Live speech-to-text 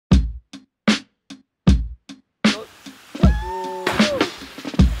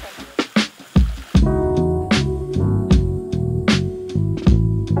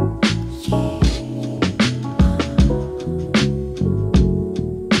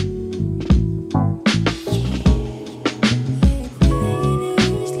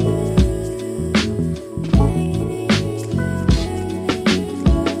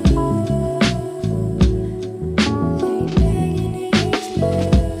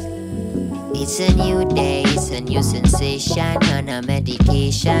It's a new day, it's a new sensation. On a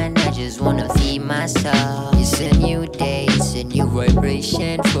medication, I just wanna feed my soul. It's a new day, it's a new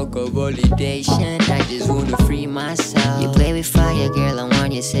vibration. Fuck a validation, I just wanna free my soul. You play with fire, girl, I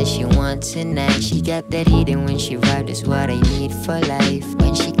want you, said she wants tonight. She got that heat and when she vibe, that's what I need for life.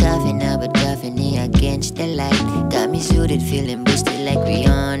 When she coughing out, but coughing me against the light. Got me suited, feeling boosted like we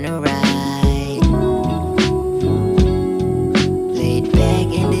on a ride. Laid back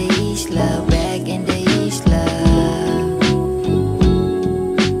in the Isla, back in the Isla.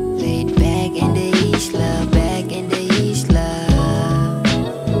 Laid back in the Isla, back in the Isla.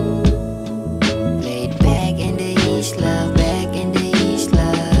 Laid back in the Isla, back in the Isla.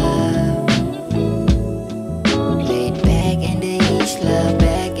 Laid back in the Isla,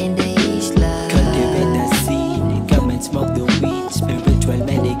 back in the Isla. Cultivate the seed, come and smoke the weed. Spiritual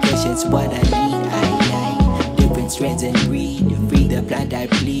medication's what I need. I different strains and breed. Free the plant I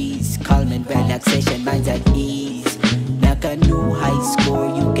please. Calm and relaxation, minds at ease. Naka new high score,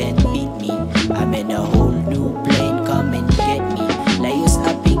 you can beat me. I'm in a whole new plane, come and get me. Layos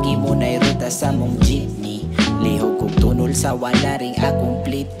apiki mo na'y ruta sa mong jeepney. Lihog kong tunol sa wala ring akong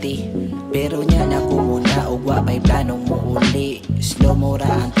pliti. Pero nya na ko muna og wa may planong mo uli. Slow mo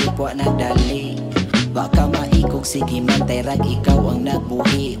ra ang tipo na dali. Baka maikog sige man rag ikaw ang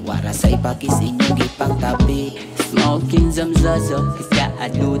nagbuhi. Wara sa ipakis inyong ipangtabi. Smoking some zazo, it's got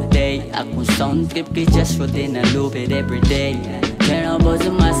a new day. Akong sound trip kay JustRaw, din I loop it every day. Turn on both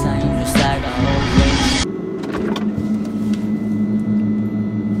of my sign, you start the whole way.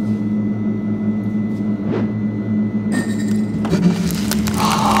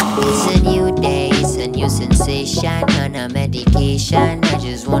 It's a new day, it's a new sensation. On a medication, I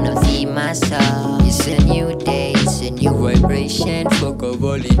just wanna feed my soul. It's a new day, it's a new vibration. Fuck a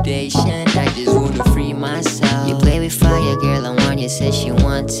validation, I just wanna free my soul. You play with fire, girl, I want you, said she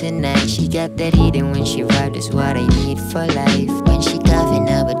wants tonight. She got that heat and when she vibe, that's what I need for life. When she coughing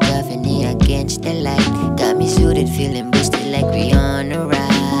out, but coughing me against the light. Got me suited, feeling boosted like we on a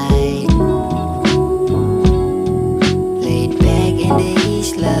ride. Laid back in the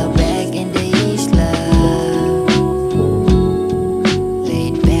Isla, back in the Isla.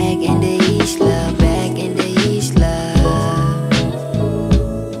 Laid back in the Isla, back in the Isla.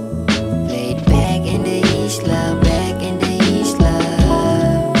 Laid back in the Isla, back in the Isla.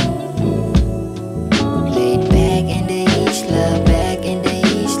 Laid back in the Isla, back in the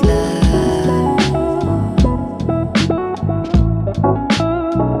Isla.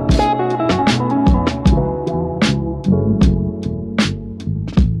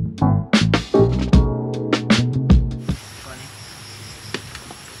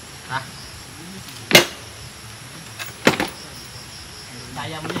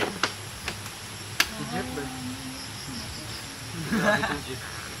 Kaya mo yan. Jeep ba? Grabe itong jeep.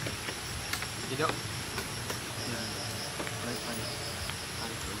 Dito.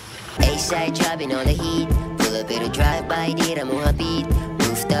 A-side dropping all the heat. Pull up at a drive-by, di ra mo hapit.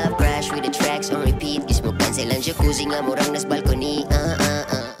 Rooftop crash with the tracks on repeat. Gismokan silang jacuzzi nga murang nas balcony.